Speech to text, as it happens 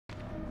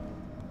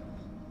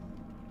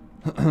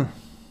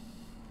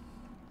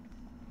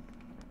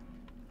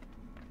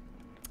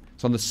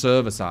It's on the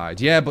server side.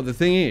 Yeah, but the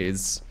thing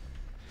is,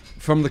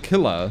 from the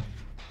killer,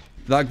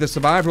 like, the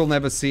survivor will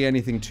never see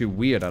anything too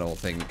weird, I don't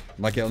think.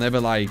 Like, it'll never,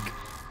 like...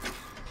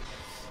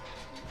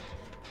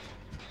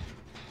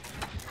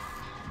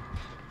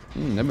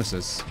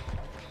 Nemesis.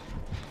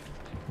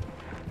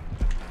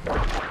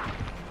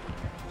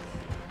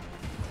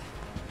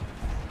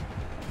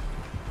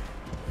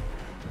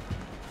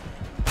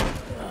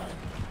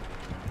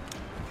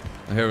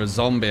 I hear a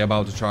zombie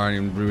about to try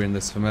and ruin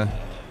this for me.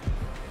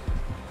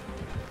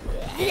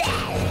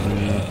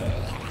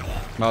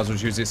 Might as well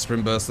use his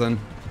sprint burst then.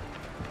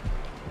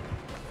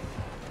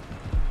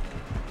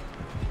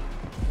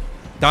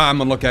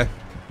 Damn, unlucky.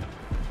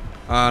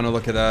 Ah,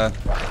 unlucky there.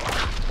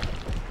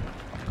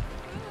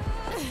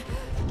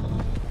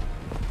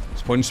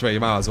 Just punch me, you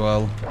might as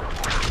well.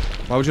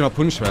 Why would you not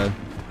punch me?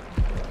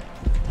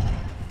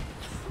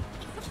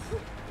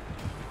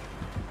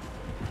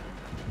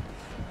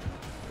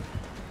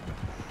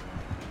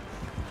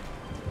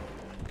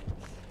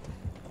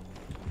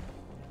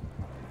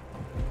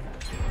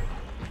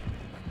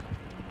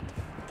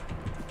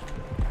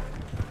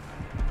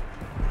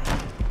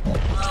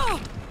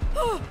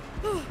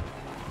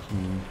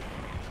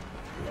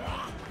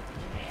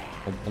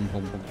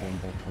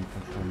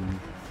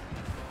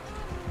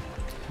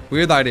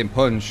 Weird that I didn't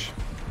punch.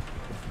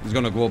 He's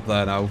gonna go up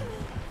there now.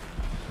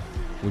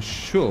 We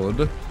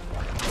should.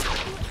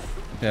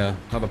 Yeah,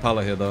 have a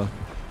pallet here though.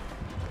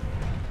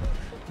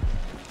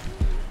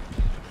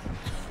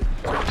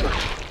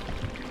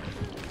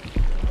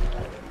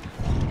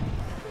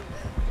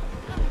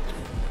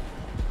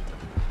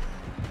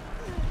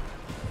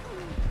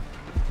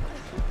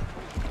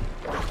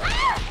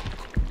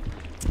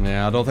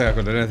 Yeah, I don't think I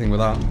could do anything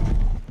with that.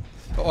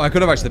 Oh, I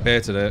could have actually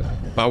baited it,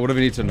 but I would have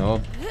needed to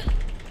know.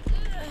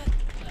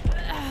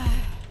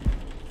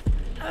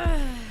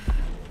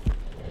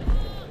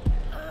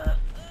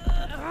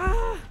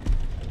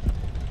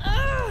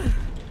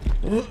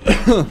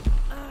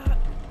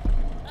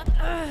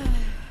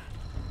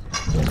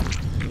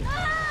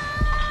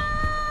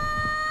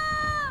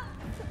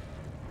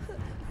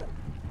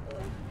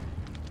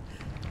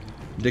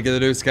 Did get the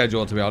new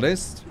schedule, to be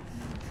honest.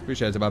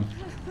 Appreciate it, man.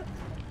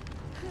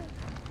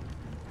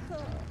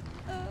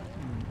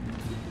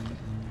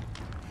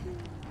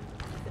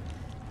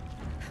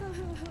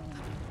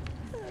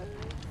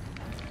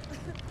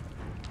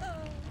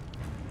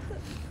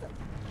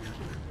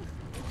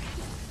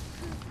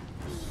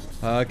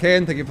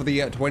 Kane, thank you for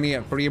the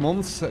 23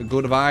 months.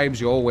 Good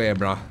vibes your way,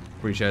 bruh.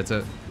 Appreciate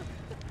it.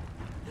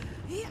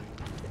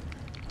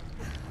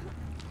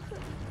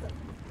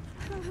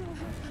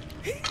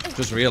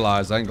 Just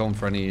realised I ain't gone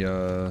for any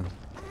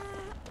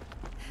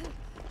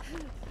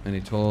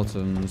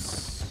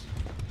totems.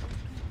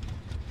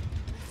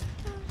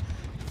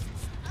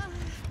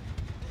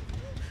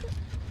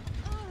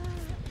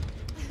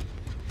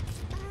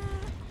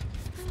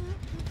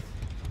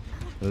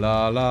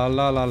 La la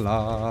la la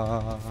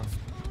la.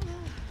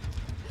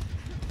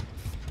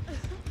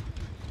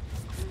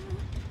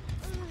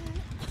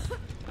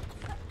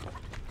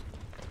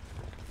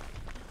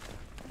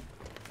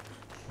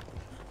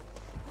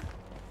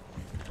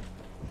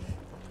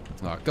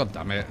 Oh, God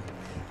damn it.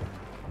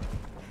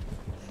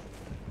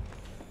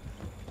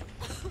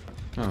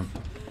 Oh.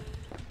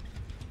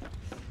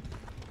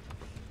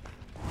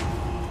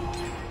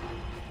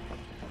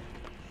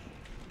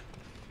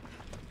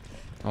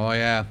 Oh,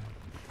 yeah.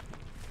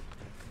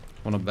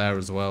 One up there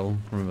as well.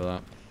 Remember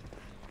that.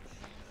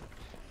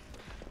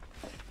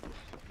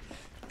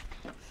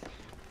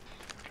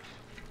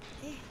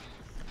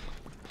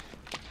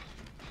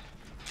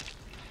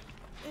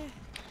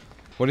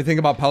 What do you think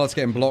about pallets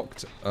getting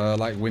blocked,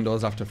 like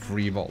windows after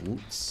 3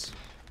 volts?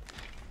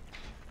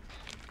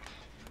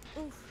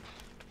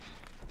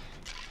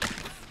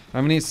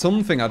 I mean, it's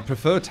something. I'd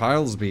prefer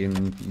tiles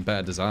being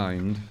better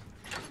designed.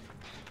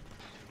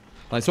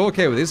 Like, it's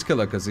okay with this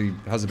killer because he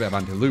has a bit of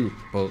anti-loop,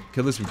 but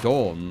killers who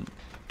don't,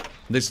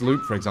 this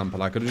loop, for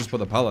example, I could have just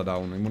put the pallet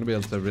down. He wouldn't be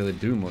able to really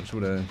do much,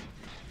 would he?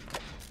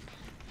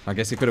 I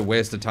guess he could have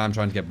wasted time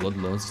trying to get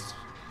bloodlust.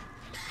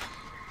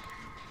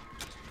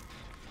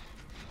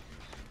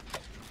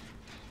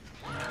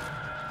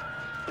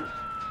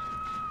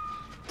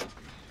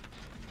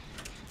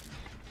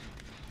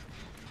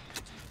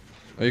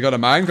 Oh, you got a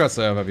Minecraft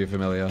server, are you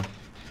familiar?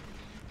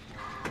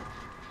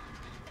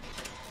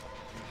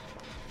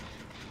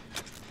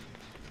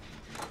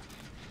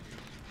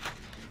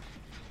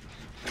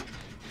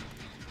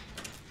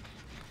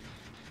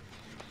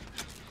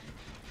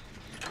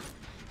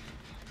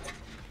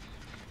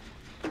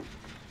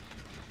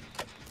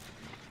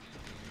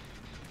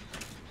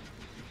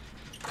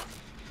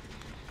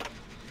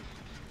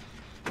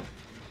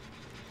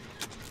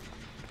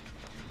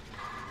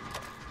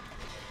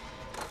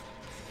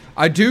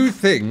 I do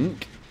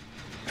think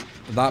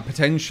that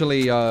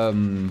potentially,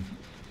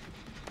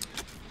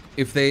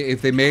 if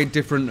they made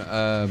different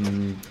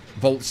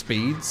vault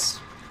speeds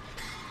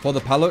for the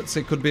pallets,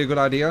 it could be a good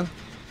idea.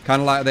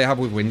 Kind of like they have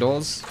with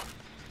Windows.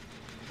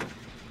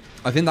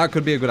 I think that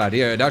could be a good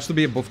idea. It'd actually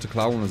be a buff to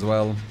Clown as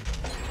well.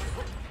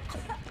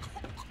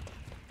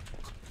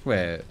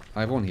 Wait, I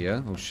have one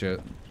here. Oh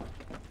shit.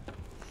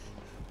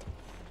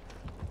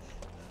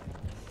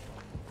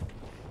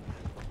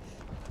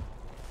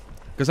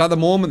 Because at the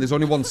moment there's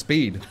only one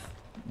speed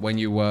when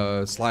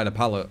you slide a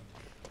pallet.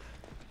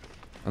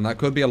 And that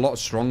could be a lot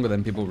stronger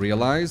than people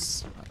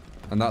realize.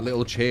 And that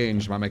little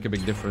change might make a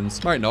big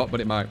difference. Might not,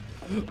 but it might.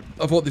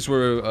 I thought this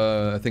were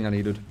a thing I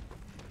needed.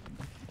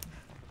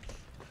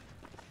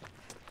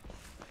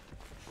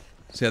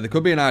 So yeah, there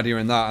could be an idea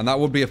in that. And that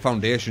would be a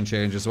foundation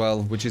change as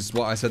well. Which is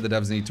what I said the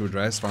devs need to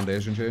address.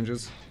 Foundation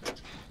changes.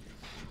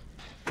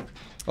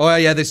 Oh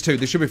yeah, there's two.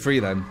 There should be three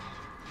then.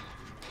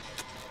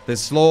 There's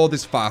slow,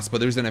 there's fast, but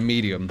there isn't a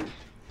medium.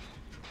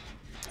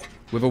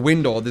 With a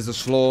window, there's a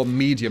slow,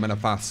 medium, and a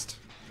fast.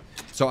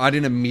 So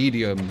adding a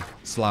medium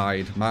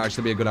slide might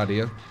actually be a good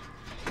idea.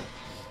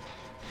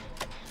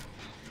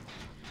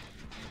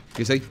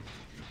 You see?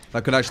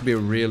 That could actually be a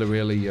really,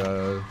 really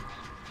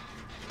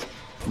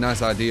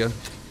nice idea.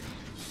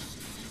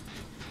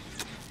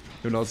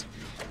 Who knows?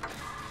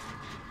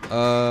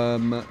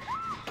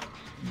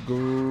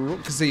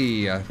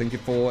 Gruxy, thank you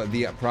for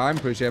the Prime.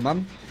 Appreciate it,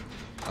 man.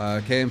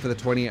 Came for the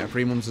 20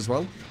 free months as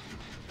well.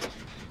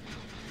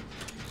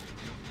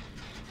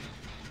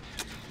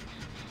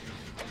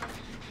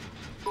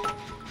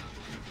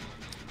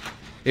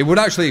 It would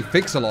actually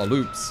fix a lot of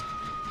loops.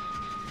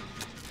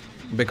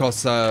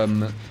 Because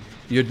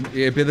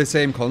it'd be the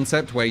same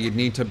concept where you'd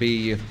need to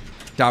be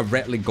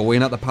directly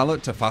going at the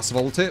pallet to fast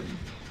vault it.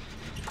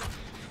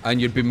 And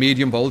you'd be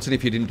medium vaulting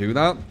if you didn't do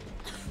that.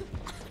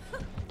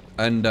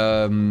 And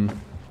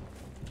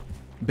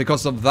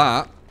because of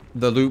that,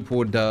 the loop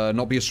would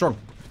not be as strong.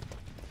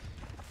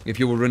 If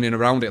you were running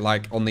around it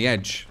like on the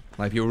edge.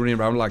 Like if you were running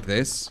around like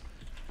this.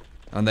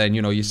 And then,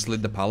 you know, you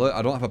slid the pallet.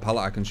 I don't have a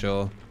pallet I can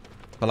show.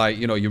 But like,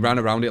 you know, you ran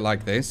around it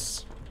like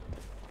this.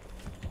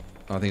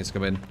 Oh, I think it's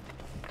coming.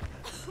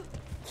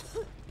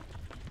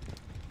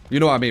 You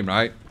know what I mean,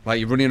 right? Like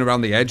you're running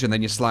around the edge and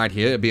then you slide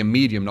here. It'd be a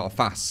medium, not a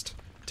fast.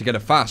 To get a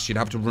fast, you'd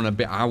have to run a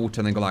bit out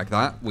and then go like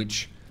that.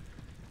 Which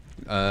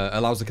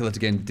allows the killer to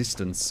gain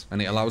distance.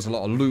 And it allows a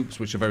lot of loops,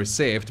 which are very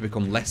safe, to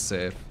become less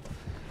safe.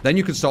 Then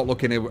you could start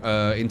looking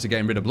into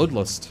getting rid of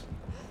Bloodlust.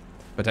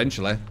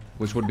 Potentially.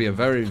 Which would be a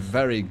very,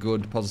 very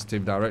good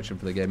positive direction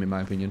for the game, in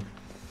my opinion.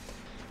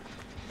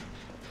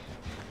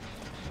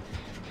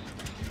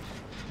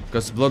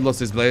 Because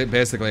Bloodlust is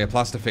basically a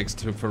plaster fix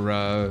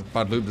for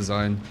bad loop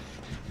design.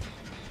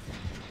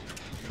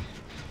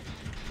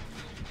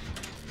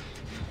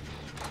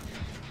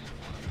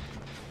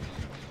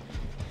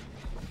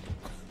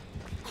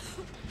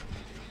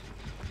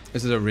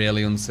 This is a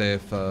really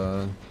unsafe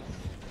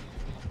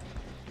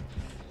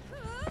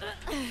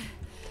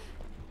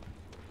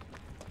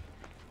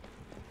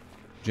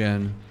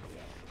gen.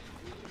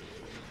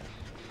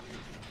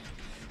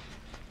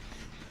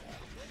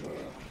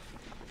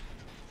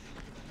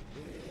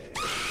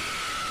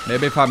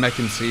 Maybe if I make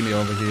him see me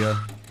over here.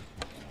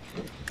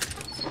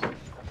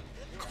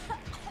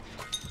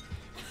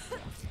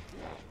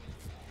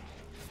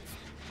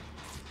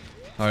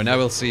 Alright, now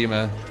he'll see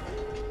me.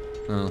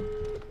 Oh.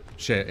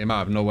 Shit, he might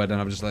have nowhere, then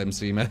I've just let him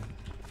see me.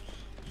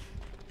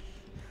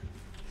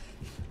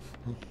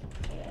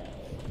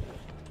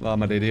 Oh,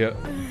 I'm an idiot.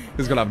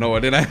 He's gonna have nowhere,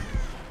 didn't he?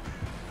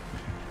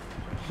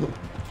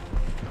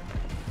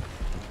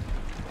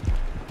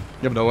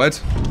 You have no word.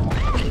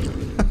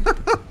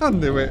 I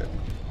knew it.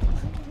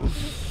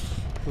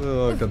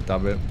 Oh, god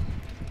damn it.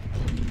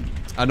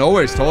 I know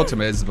where his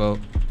totem is, but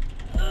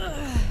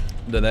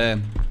they're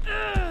there.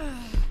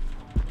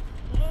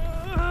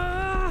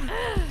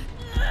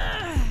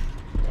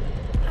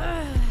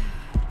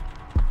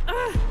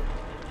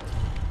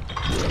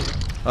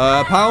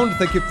 Pound,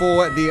 thank you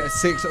for the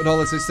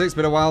 $6.66. It's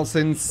been a while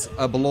since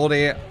a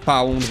bloody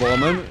pound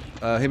woman.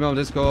 Hit me on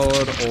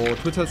Discord or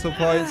Twitter so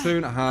quite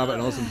soon. I have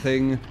an awesome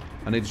thing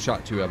I need to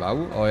chat to you about.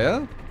 Oh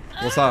yeah?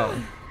 What's that?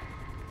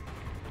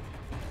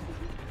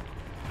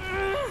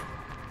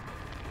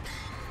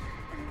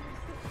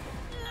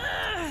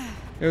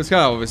 It was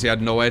kind of obvious he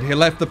had no head. He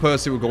left the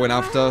person we were going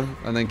after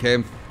and then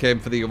came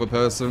for the other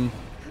person.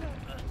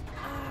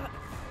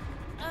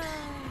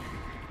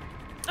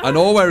 I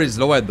know where his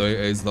no head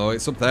is though.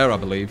 It's up there, I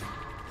believe.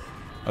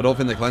 I don't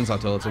think they cleanse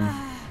that totem.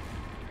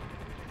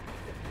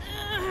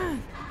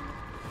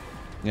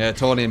 Yeah,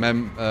 Tony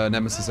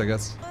Nemesis, I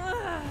guess.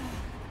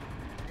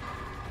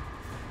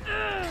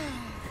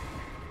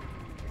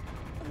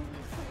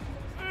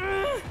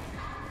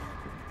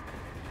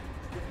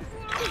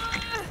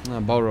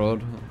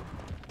 Borrowed.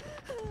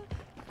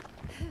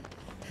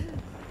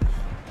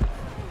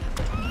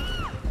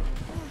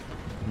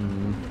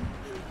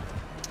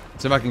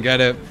 See if I can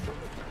get it.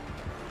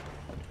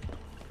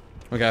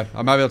 Okay,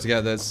 I might be able to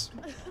get this.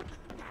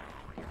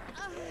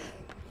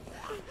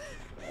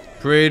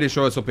 Pretty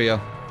sure it's up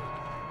here.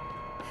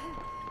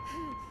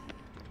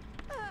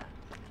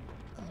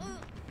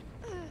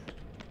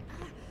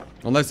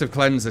 Unless they've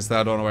cleansed this,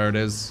 I don't know where it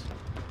is.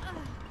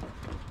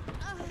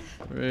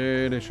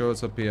 Pretty sure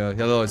it's up here.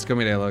 Hello, it's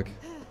coming here, look.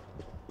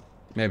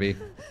 Maybe.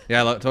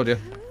 Yeah, look, told you.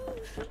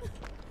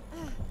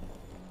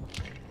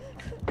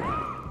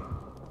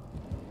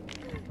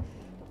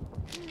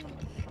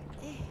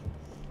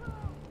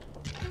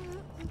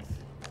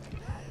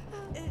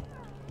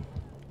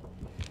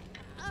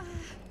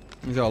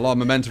 He's got a lot of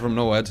momentum from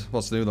Noed.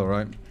 What's to do though,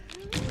 right?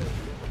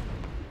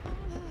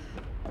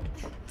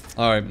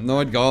 Alright,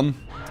 Noed gone.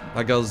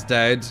 That girl's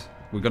dead.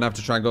 We're gonna have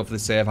to try and go for the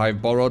save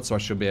I've borrowed, so I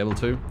should be able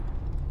to.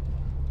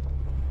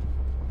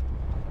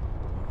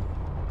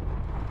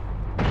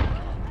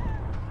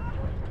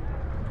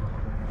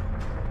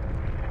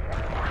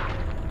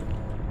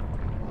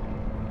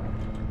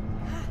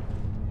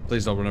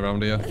 Please don't run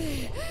around here.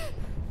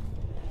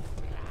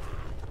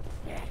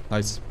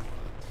 Nice.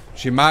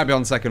 She might be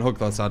on second hook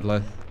though,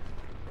 sadly.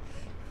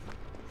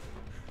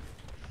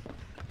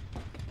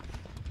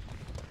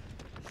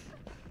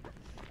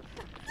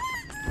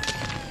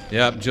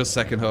 Yep, just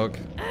second hook.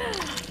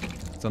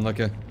 It's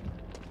unlucky.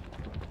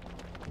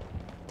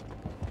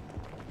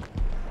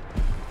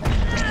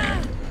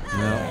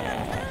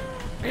 No.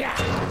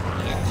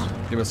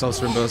 Give myself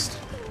swim burst.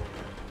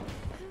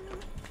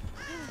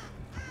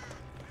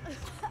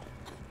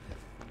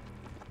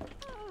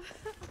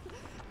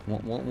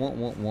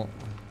 What?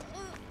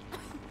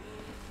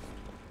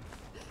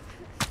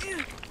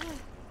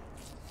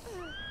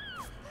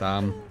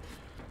 Damn.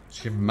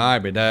 She might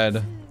be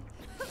dead.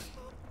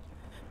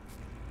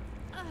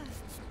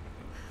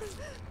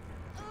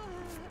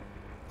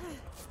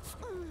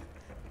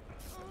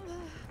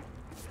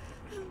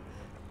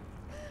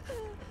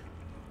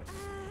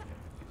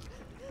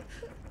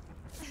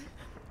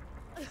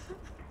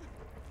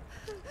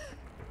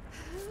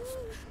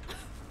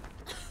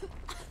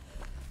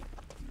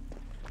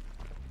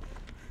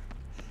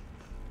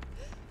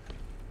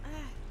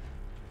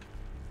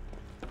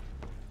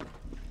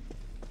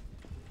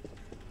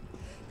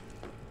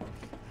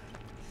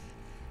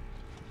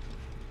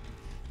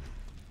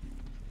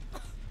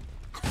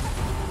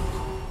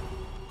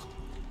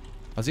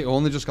 Has he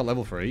only just got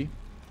level 3?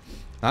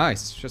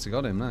 Nice. Just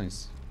got him.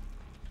 Nice.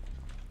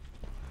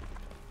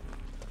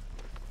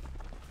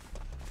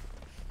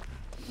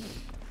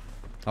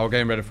 I'll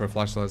get him ready for a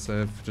flashlight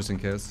save, just in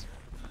case.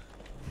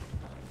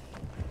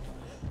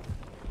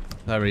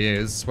 There he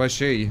is. Where's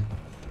she?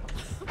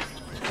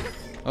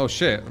 Oh,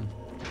 shit.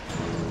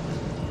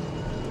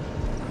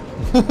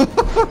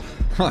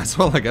 As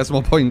well, I guess.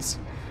 More points.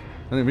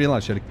 I didn't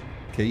realize she had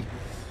a key.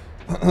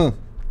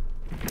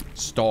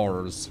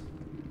 Stars.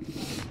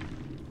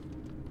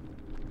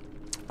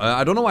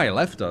 I don't know why he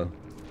left her.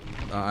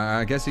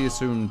 I guess he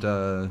assumed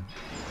DS?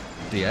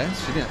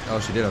 She didn't. Oh,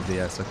 she did have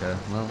DS. Okay.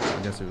 Well,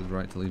 I guess it was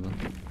right to leave her.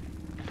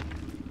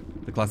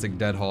 The classic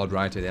dead hard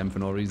right to the M for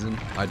no reason.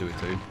 I do it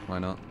too. Why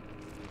not?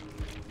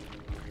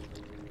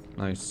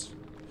 Nice.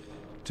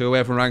 2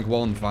 away from rank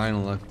 1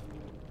 finally.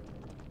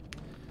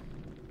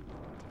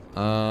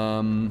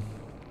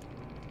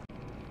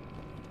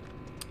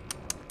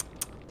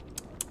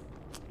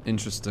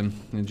 Interesting.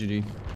 GG.